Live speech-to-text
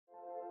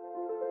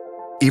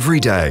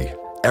Every day,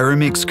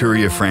 Aramex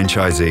Courier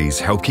Franchisees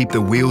help keep the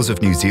wheels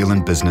of New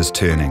Zealand business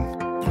turning.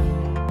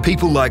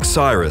 People like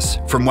Cyrus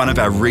from one of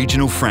our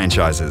regional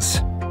franchises.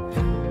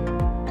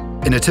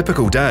 In a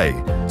typical day,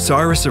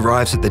 Cyrus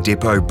arrives at the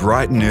depot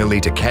bright and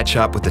early to catch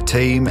up with the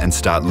team and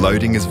start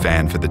loading his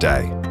van for the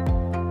day.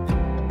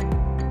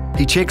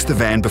 He checks the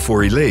van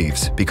before he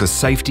leaves because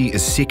safety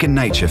is second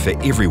nature for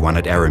everyone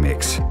at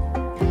Aramex.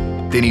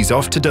 Then he's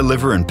off to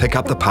deliver and pick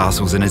up the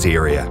parcels in his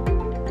area.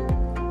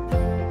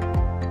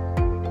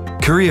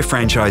 Courier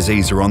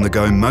franchisees are on the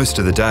go most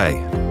of the day.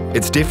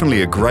 It's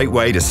definitely a great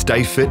way to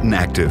stay fit and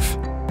active.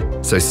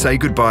 So say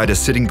goodbye to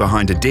sitting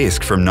behind a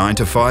desk from 9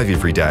 to 5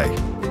 every day.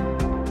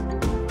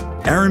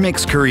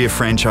 Aramex Courier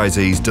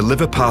franchisees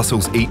deliver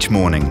parcels each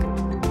morning,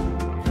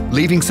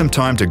 leaving some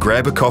time to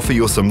grab a coffee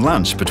or some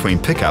lunch between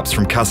pickups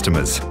from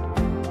customers.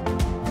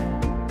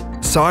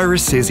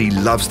 Cyrus says he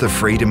loves the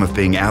freedom of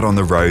being out on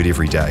the road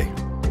every day.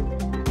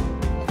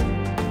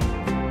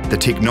 The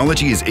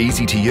technology is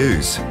easy to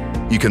use.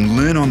 You can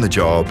learn on the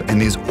job and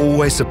there's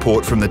always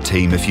support from the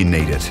team if you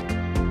need it.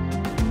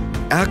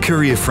 Our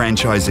courier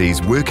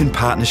franchisees work in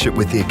partnership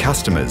with their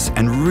customers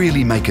and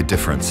really make a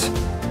difference.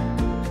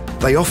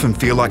 They often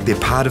feel like they're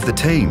part of the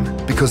team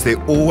because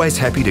they're always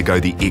happy to go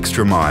the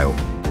extra mile.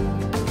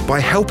 By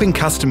helping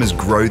customers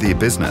grow their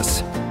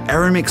business,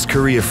 Aramex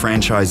Courier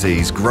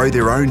franchisees grow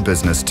their own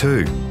business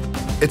too.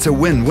 It's a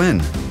win-win.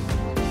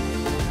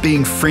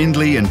 Being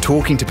friendly and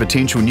talking to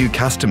potential new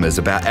customers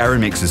about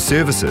Aramex's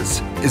services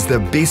is the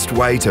best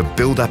way to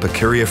build up a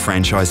courier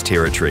franchise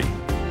territory.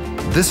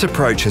 This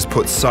approach has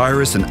put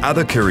Cyrus and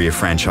other courier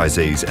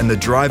franchisees in the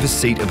driver's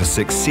seat of a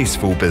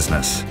successful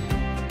business.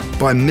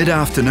 By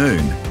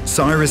mid-afternoon,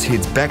 Cyrus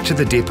heads back to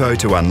the depot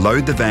to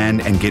unload the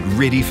van and get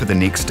ready for the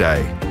next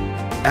day.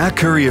 Our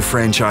courier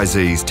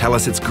franchisees tell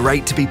us it's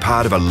great to be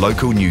part of a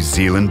local New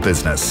Zealand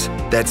business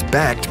that's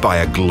backed by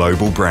a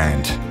global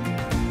brand.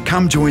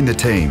 Come join the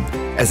team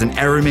as an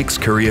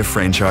Aramex Courier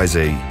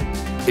franchisee.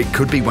 It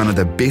could be one of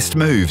the best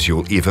moves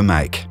you'll ever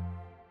make.